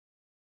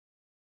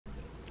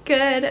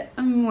Good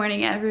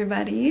morning,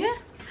 everybody.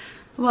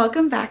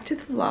 Welcome back to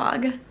the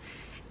vlog.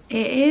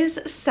 It is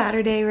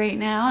Saturday right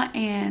now,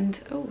 and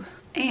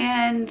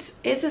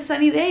it's a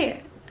sunny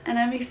day, and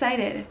I'm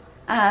excited.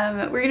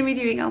 We're gonna be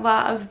doing a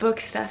lot of book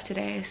stuff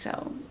today,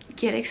 so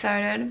get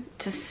excited.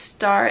 To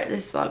start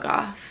this vlog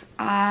off,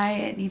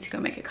 I need to go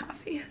make a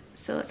coffee,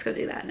 so let's go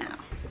do that now.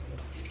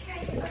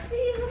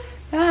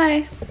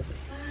 Bye.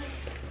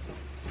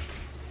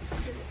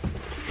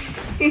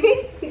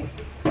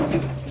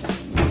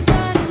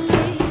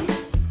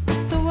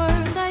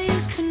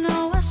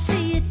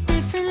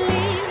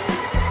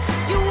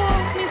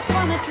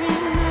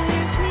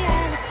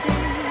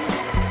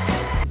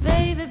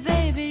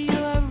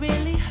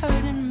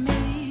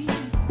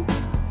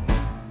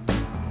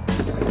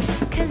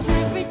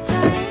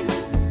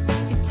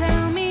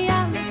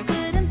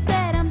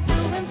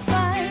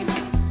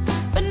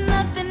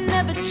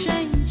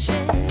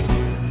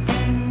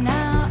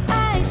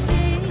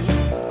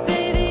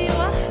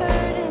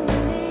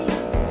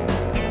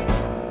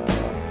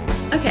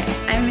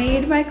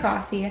 My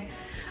coffee.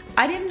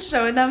 I didn't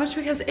show it that much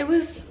because the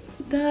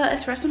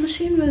espresso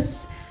machine was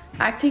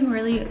acting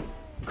really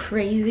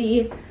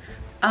crazy,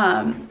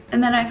 and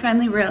then I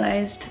finally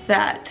realized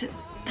that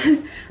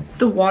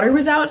the water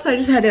was out, so I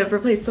just had to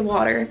replace the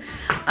water.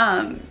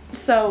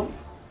 So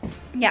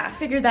yeah,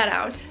 figured that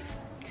out.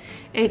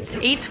 It's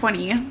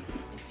 8:20.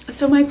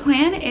 So my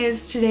plan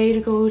is today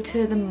to go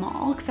to the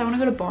mall because I want to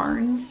go to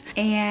Barnes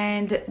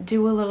and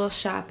do a little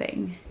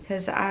shopping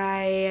because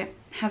I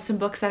have some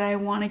books that I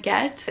want to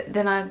get.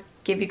 Then I'll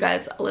give you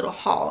guys a little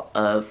haul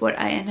of what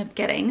I end up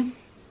getting.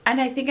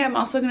 And I think I'm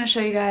also going to show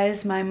you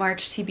guys my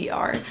March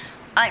TBR.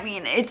 I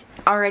mean, it's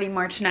already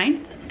March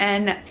 9th,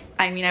 and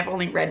I mean, I've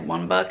only read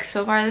one book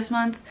so far this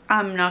month.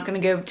 I'm not going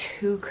to go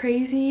too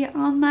crazy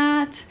on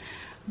that,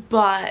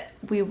 but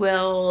we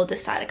will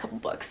decide a couple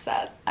books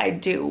that I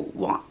do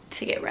want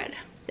to get read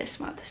this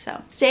month. So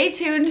stay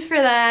tuned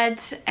for that,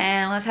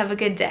 and let's have a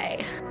good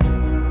day.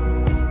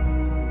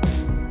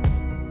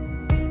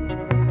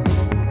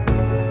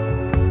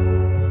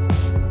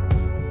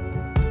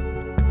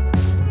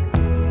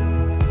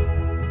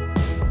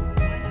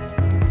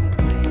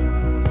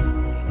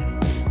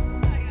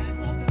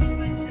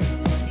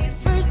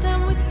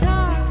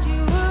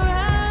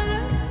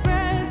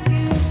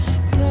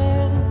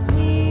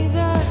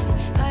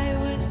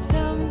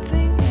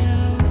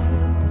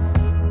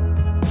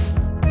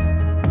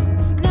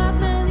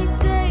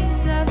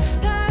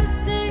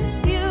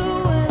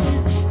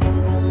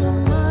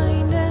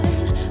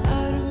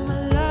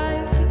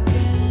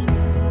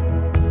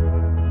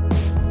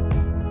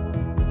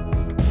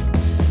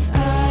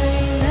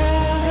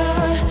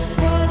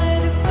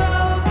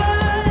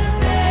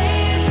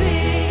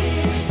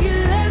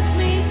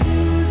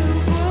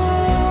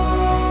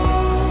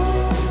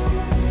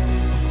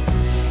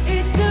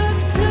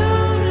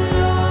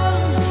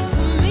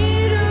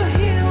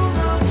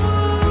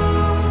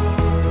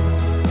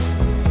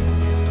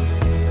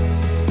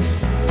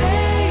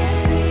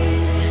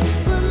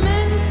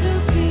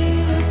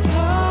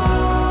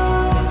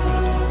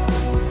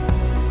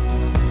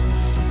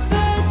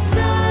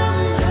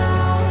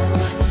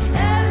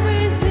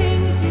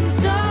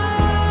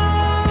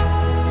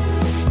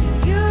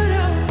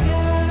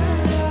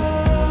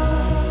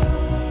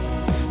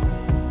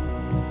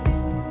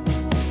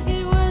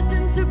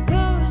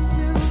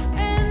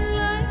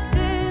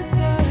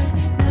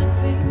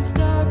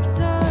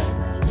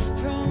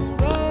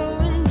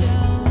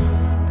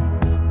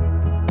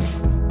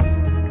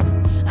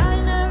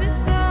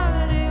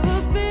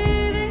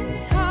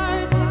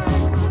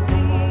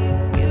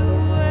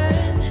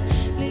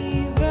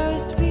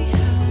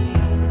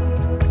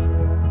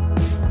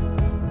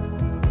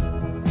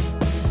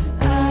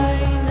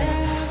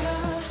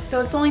 So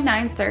it's only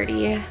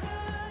 9:30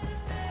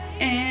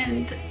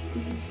 and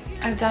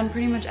I've done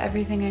pretty much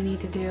everything I need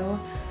to do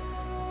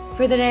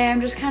for the day.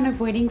 I'm just kind of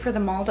waiting for the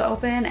mall to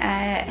open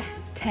at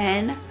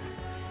 10.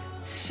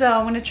 So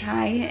I'm gonna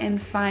try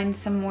and find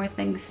some more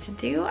things to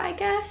do, I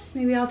guess.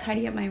 Maybe I'll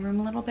tidy up my room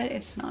a little bit.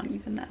 It's not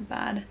even that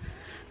bad.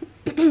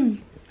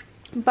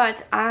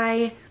 But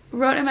I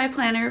wrote in my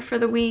planner for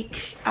the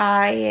week.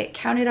 I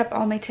counted up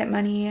all my tip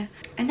money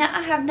and now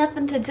I have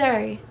nothing to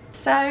do.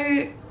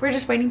 So we're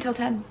just waiting till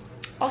 10.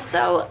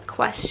 Also,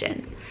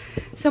 question.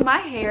 So my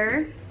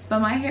hair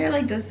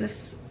like does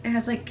this, it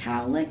has like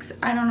cowlicks.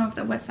 I don't know if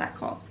what's that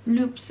called?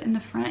 Loops in the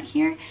front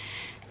here.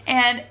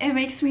 And it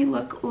makes me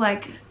look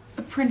like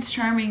Prince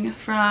Charming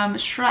from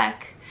Shrek.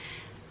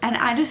 And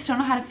I just don't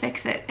know how to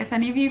fix it. If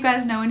any of you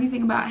guys know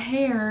anything about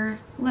hair,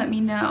 let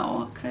me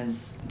know.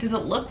 Cause does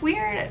it look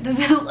weird? Does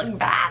it look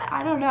bad?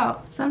 I don't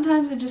know.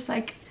 Sometimes it just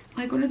like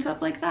when it's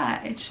up like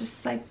that, it's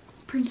just like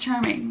Prince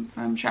Charming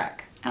from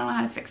Shrek. I don't know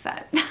how to fix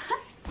that.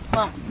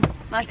 Well,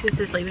 Alexis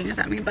is leaving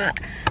without me, but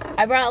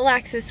I brought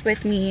Alexis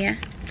with me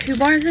to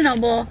Barnes &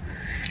 Noble,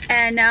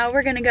 and now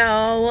we're gonna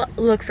go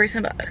look for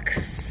some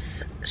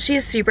books. She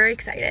is super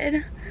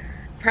excited.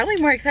 Probably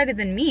more excited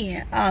than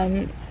me.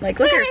 Like,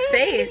 look at her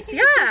face.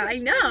 Yeah, I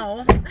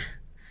know.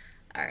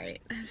 All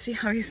right, she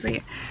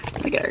obviously,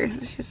 look at her,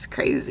 she's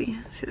crazy.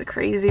 She's a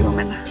crazy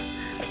woman.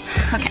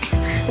 Okay,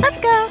 let's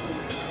go.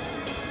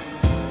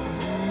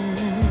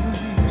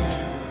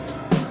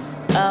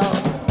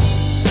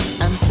 Oh,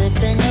 I'm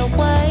slipping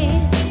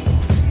away,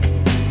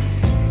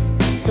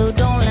 so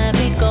don't let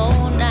me go,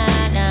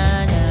 nah,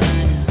 nah, nah,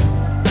 nah.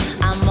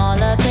 I'm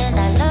all up in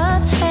that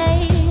love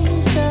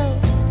haze, so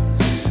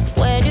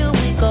where do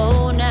we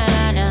go,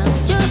 nah, nah?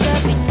 Just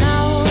let me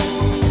know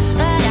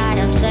that I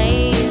am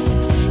safe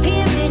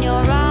here in your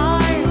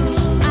arms.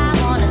 I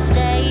wanna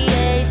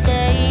stay,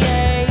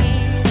 stay.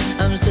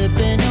 I'm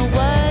slipping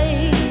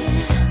away,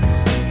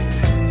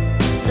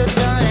 so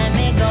don't let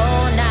me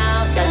go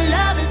now. The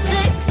love is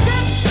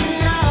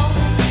exceptional,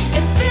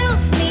 it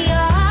fills me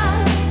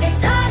up,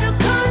 it's out of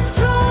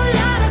control,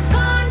 out of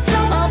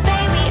control. Oh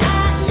baby, I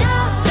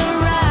love the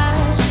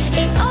rush,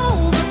 it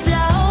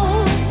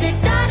overflows,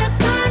 it's out of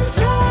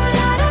control,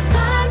 out of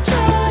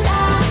control.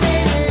 I'm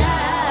in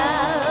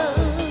love,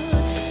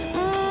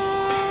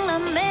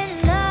 I'm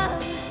in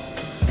love,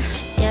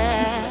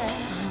 yeah.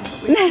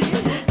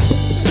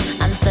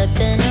 I'm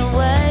slipping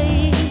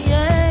away,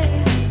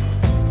 yeah.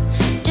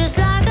 Just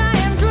like I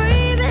am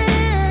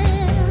dreaming,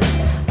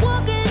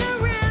 walking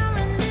around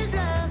in this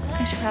love.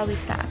 I should probably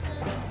stop.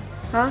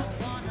 Huh?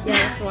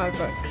 Yeah, that's a lot of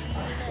books.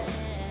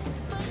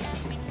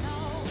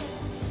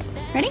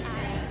 Ready?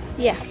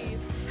 Yeah.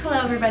 Hello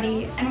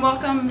everybody, and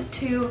welcome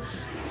to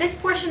this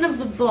portion of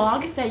the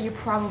vlog that you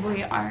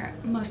probably are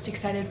most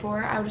excited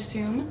for, I would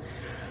assume.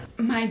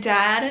 My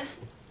dad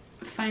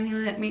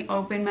finally let me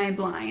open my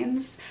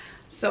blinds.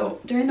 So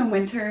during the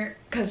winter,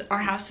 because our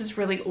house is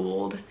really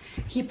old,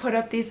 he put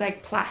up these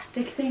like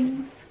plastic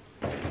things.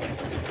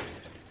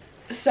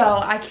 So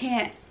I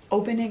can't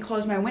open and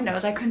close my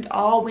windows. I couldn't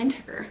all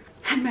winter.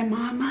 And my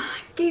mom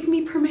gave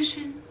me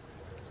permission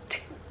to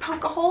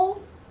poke a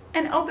hole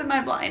and open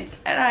my blinds.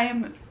 And I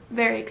am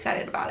very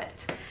excited about it.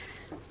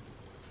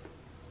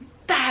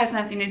 That has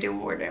nothing to do with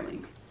what we're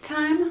doing.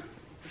 Time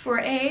for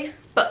a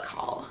book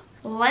haul.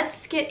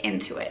 Let's get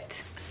into it.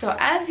 So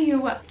as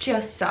you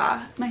just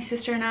saw, my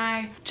sister and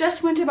I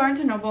just went to Barnes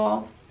 &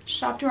 Noble,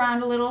 shopped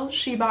around a little.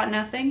 She bought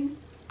nothing,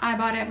 I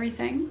bought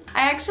everything.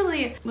 I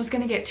actually was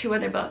gonna get 2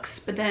 other books,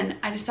 but then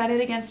I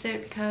decided against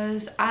it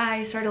because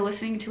I started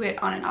listening to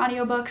it on an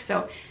audiobook.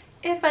 So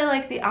if I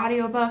like the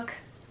audiobook,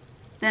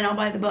 then I'll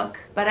buy the book.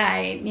 But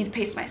I need to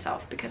pace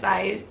myself because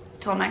I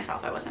told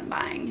myself I wasn't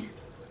buying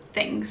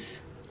things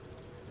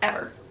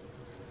ever.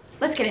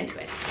 Let's get into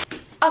it.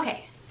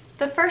 Okay,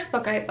 the first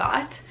book I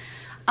bought,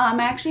 I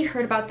actually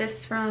heard about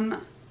this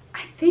from,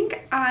 I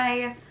think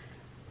I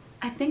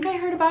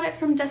heard about it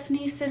from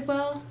Destiny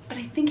Sidwell, but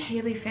I think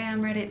Haley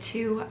Pham read it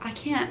too. I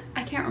can't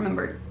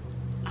remember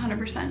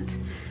 100%.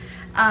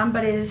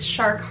 But it is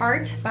Shark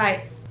Heart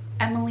by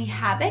Emily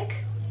Havoc.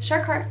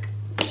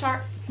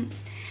 It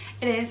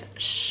is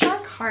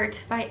Shark Heart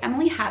by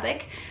Emily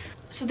Havoc.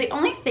 So the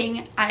only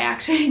thing I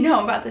actually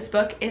know about this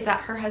book is that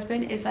her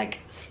husband is like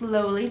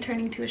slowly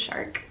turning to a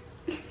shark.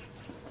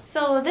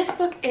 So this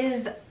book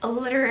is a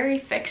literary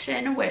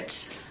fiction,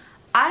 which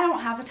I don't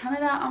have a ton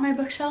of that on my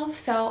bookshelf,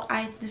 so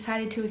I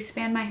decided to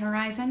expand my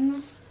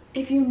horizons.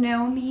 If you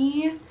know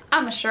me,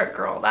 I'm a shark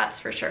girl, that's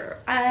for sure.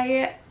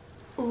 I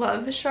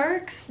love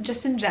sharks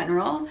just in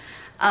general.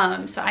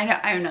 So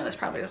I know this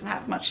probably doesn't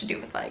have much to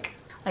do with like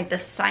the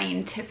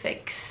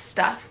scientific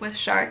stuff with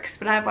sharks,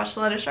 but I've watched a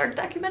lot of shark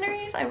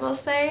documentaries, I will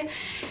say,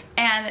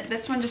 and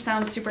this one just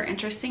sounds super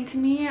interesting to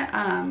me.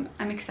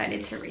 I'm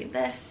excited to read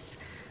this.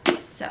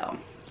 So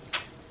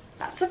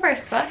that's the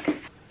first book.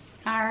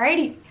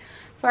 Alrighty,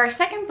 for our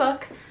second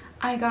book,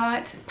 I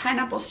got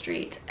Pineapple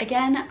Street.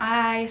 Again,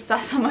 I saw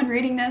someone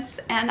reading this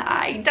and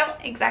I don't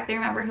exactly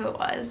remember who it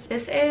was.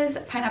 This is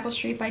Pineapple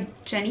Street by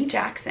Jenny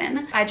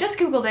Jackson. I just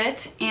Googled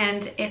it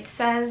and it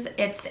says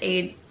it's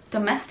a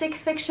domestic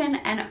fiction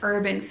and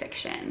urban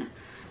fiction.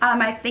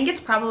 I think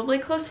it's probably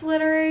close to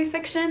literary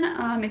fiction.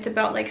 It's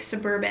about like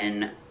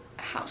suburban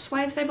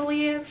housewives, I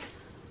believe,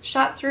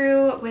 shot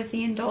through with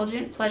the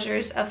indulgent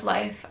pleasures of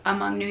life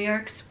among New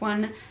York's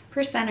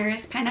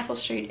 1%ers. Pineapple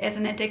Street is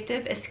an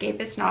addictive,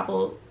 escapist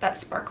novel that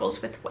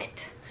sparkles with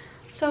wit.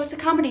 So it's a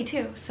comedy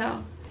too.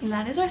 So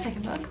that is our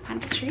second book,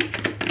 Pineapple Street.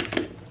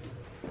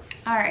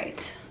 All right,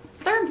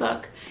 third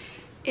book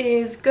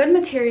is Good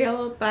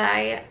Material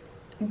by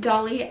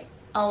Dolly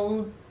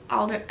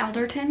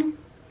Alderton.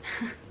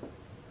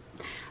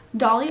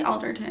 Dolly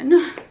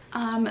Alderton.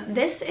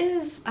 This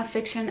is a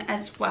fiction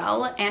as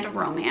well and a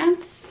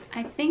romance.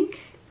 I think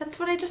that's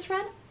what I just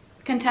read.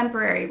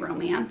 Contemporary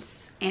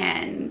romance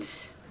and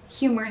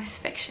humorous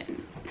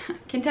fiction.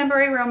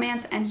 Contemporary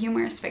romance and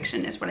humorous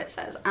fiction is what it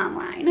says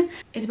online.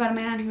 It's about a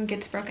man who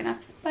gets broken up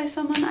by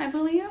someone, I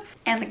believe.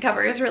 And the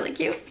cover is really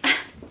cute.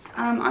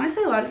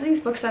 Honestly, a lot of these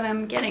books that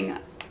I'm getting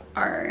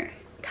are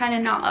kind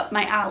of not up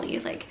my alley.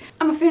 Like,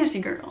 I'm a fantasy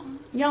girl.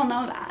 Y'all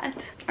know that.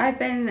 I've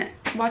been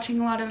watching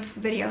a lot of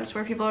videos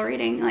where people are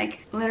reading like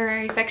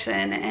literary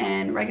fiction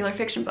and regular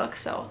fiction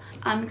books, so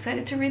I'm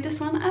excited to read this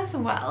one as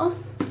well.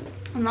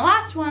 And the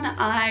last one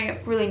I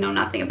really know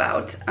nothing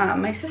about.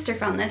 My sister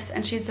found this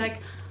and she's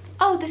like,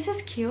 oh, this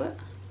is cute.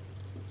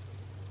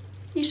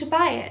 You should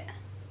buy it.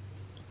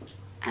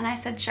 And I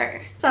said,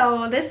 sure.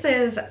 So this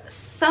is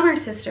Summer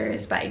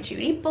Sisters by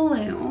Judy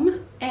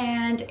Blume,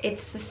 and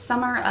it's the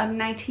summer of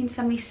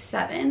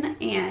 1977,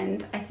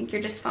 and I think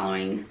you're just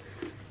following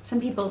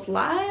some people's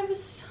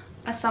lives.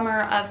 A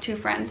summer of two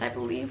friends, I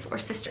believe, or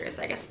sisters.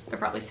 I guess they're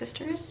probably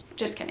sisters.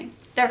 Just kidding.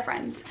 They're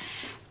friends.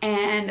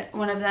 And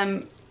one of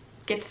them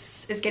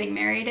is getting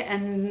married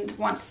and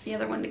wants the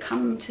other one to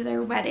come to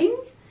their wedding.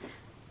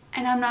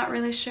 And I'm not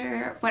really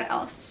sure what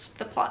else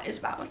the plot is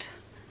about.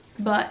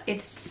 But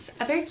it's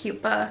a very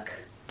cute book.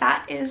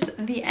 That is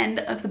the end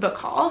of the book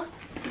haul.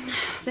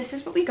 This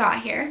is what we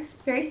got here.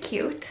 Very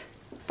cute.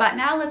 But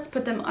now let's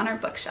put them on our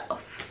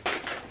bookshelf.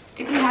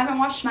 If you haven't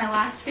watched my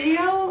last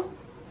video,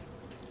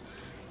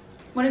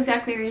 what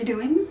exactly are you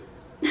doing?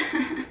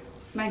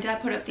 My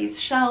dad put up these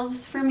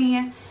shelves for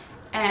me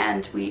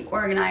and we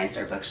organized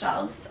our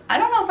bookshelves. I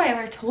don't know if I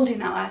ever told you in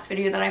that last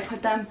video that I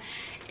put them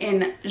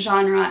in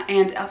genre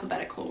and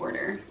alphabetical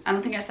order. I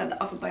don't think I said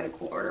the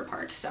alphabetical order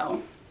part,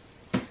 so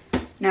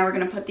now we're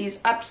gonna put these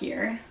up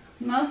here,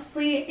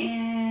 mostly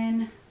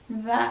in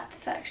that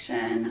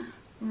section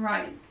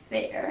right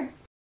there.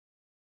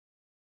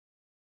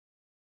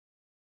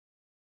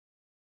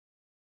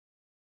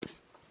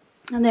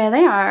 And there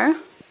they are.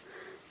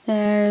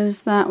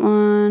 There's that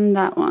one,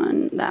 that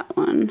one, that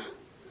one,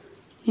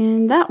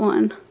 and that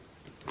one.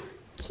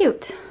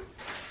 Cute.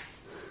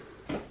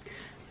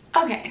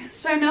 Okay,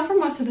 so I know for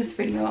most of this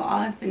video all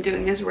I've been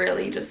doing is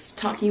really just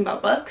talking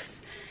about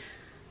books.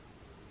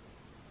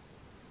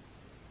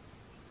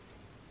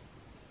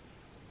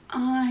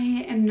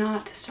 I am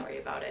not sorry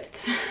about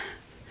it.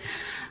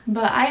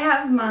 But I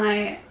have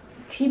my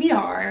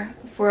TBR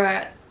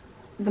for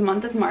the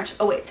month of March.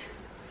 Oh wait.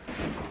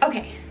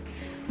 Okay.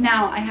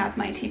 Now I have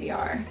my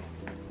TBR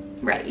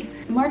ready.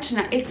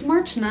 It's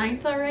March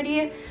 9th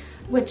already,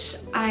 which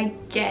I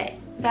get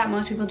that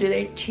most people do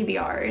their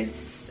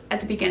TBRs at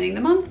the beginning of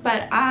the month,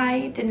 but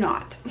I did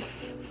not.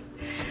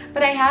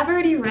 But I have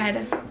already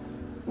read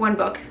one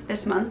book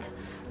this month.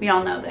 We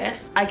all know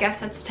this. I guess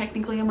that's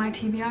technically on my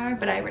TBR,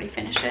 but I already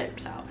finished it,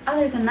 so.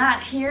 Other than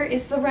that, here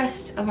is the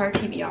rest of our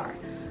TBR.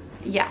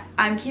 Yeah,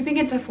 I'm keeping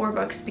it to 4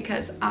 books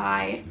because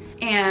I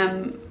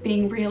am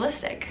being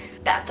realistic.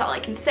 That's all I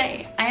can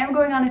say. I am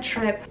going on a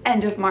trip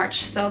end of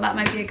March, so that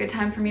might be a good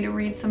time for me to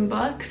read some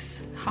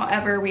books.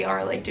 However, we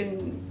are like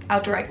doing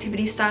outdoor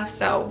activity stuff,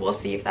 so we'll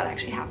see if that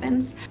actually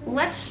happens.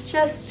 Let's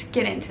just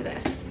get into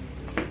this.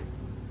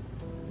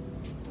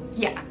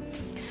 Yeah.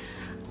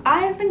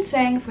 I've been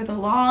saying for the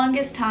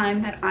longest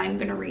time that I'm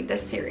gonna read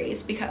this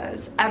series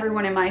because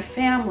everyone in my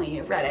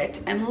family read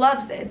it and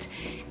loves it,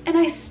 and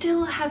I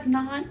still have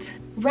not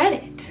read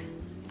it.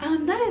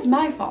 That is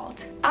my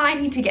fault. I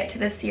need to get to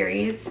this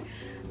series,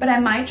 but I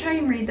might try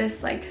and read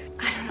this like,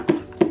 I don't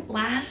know,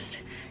 last,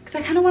 because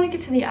I kind of want to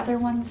get to the other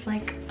ones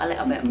like a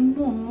little bit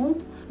more.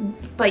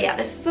 But yeah,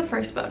 this is the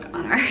first book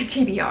on our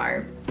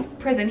TBR,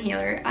 Prison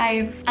Healer.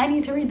 I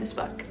need to read this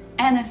book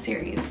and this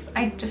series.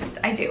 I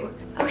do.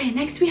 Okay,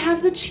 next we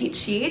have The Cheat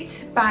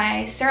Sheet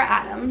by Sarah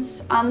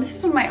Adams. This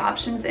is one of my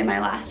options in my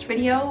last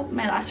video,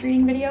 my last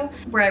reading video,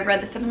 where I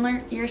read the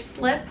 7-year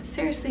slip.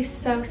 Seriously,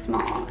 so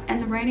small,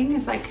 and the writing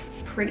is like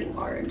pretty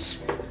large.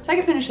 So I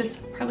could finish this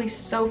probably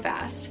so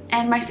fast.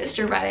 And my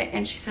sister read it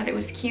and she said it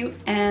was cute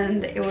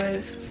and it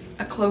was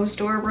a closed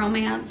door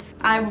romance.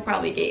 I will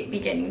probably be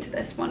getting to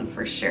this one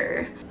for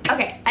sure.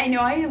 Okay, I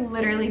know I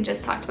literally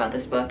just talked about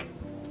this book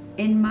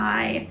in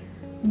my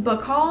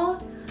book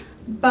haul,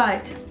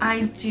 but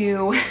I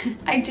do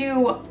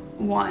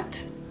want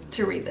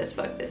to read this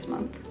book this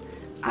month.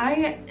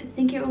 I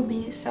think it will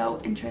be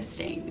so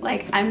interesting.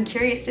 Like, I'm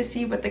curious to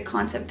see what the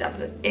concept of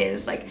it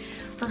is. Like,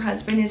 her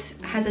husband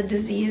has a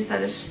disease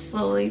that is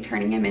slowly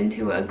turning him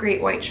into a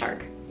great white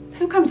shark.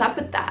 Who comes up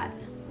with that?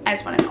 I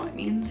just want to know what it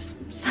means.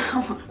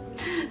 So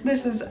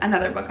this is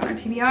another book on our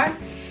TBR.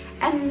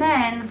 And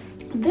then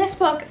this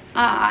book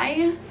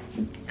I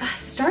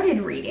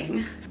started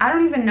reading. I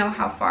don't even know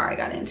how far I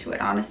got into it,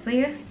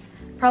 honestly.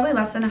 Probably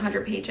less than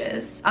 100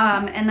 pages.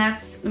 And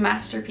that's The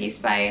Masterpiece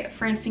by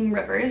Francine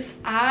Rivers.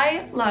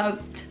 I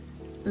loved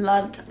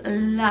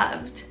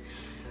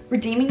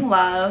Redeeming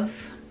Love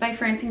by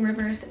Francine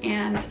Rivers,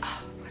 and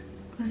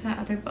what was that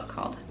other book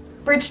called?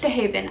 Bridge to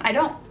Haven. I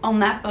don't own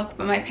that book,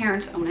 but my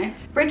parents own it.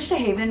 Bridge to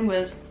Haven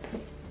was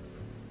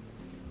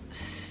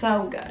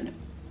so good.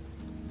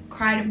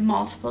 Cried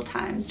multiple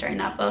times during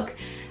that book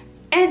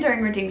and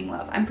during Redeeming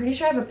Love. I'm pretty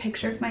sure I have a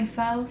picture of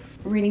myself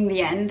reading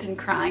the end and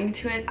crying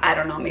to it. I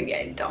don't know, maybe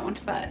I don't,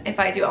 but if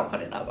I do, I'll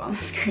put it up on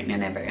the screen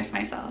and embarrass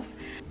myself.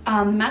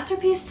 The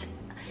Masterpiece,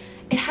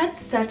 it had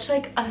such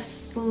like a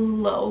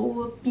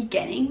slow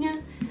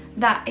beginning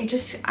that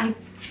I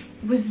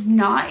was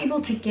not able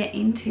to get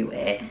into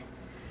it,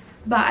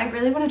 but I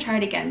really want to try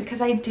it again because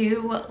I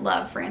do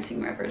love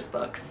Francine Rivers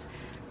books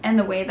and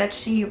the way that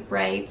she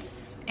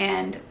writes,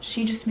 and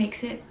she just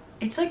makes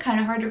it's like kind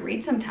of hard to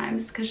read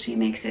sometimes because she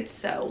makes it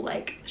so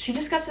like, she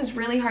discusses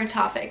really hard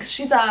topics.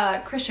 She's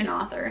a Christian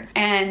author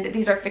and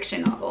these are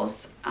fiction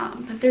novels.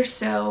 but they're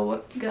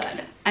so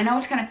good. I know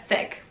it's kind of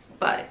thick,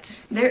 but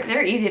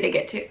they're easy to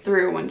get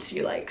through once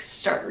you like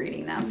start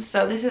reading them.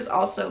 So this is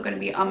also going to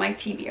be on my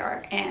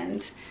TBR,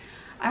 and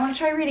I want to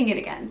try reading it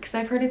again because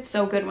I've heard it's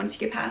so good once you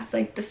get past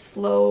like the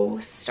slow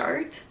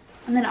start.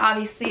 And then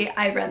obviously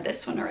I read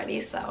this one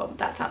already, so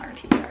that's on our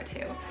TBR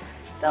too.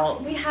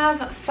 So we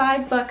have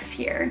 5 books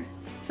here.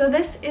 So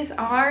this is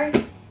our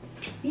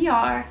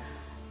TBR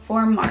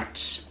for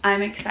March.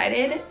 I'm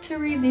excited to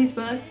read these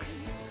books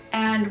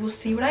and we'll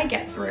see what I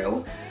get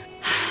through.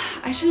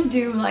 I should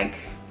do like,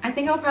 I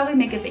think I'll probably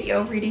make a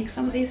video reading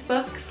some of these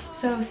books.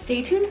 So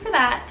stay tuned for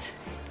that.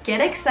 Get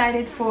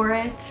excited for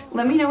it.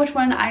 Let me know which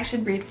one I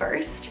should read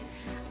first.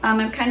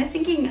 I'm kind of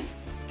thinking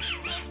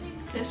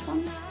this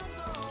one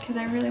because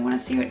I really want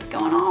to see what's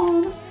going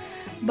on.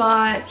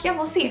 But yeah,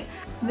 we'll see.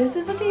 This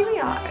is a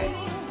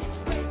TBR.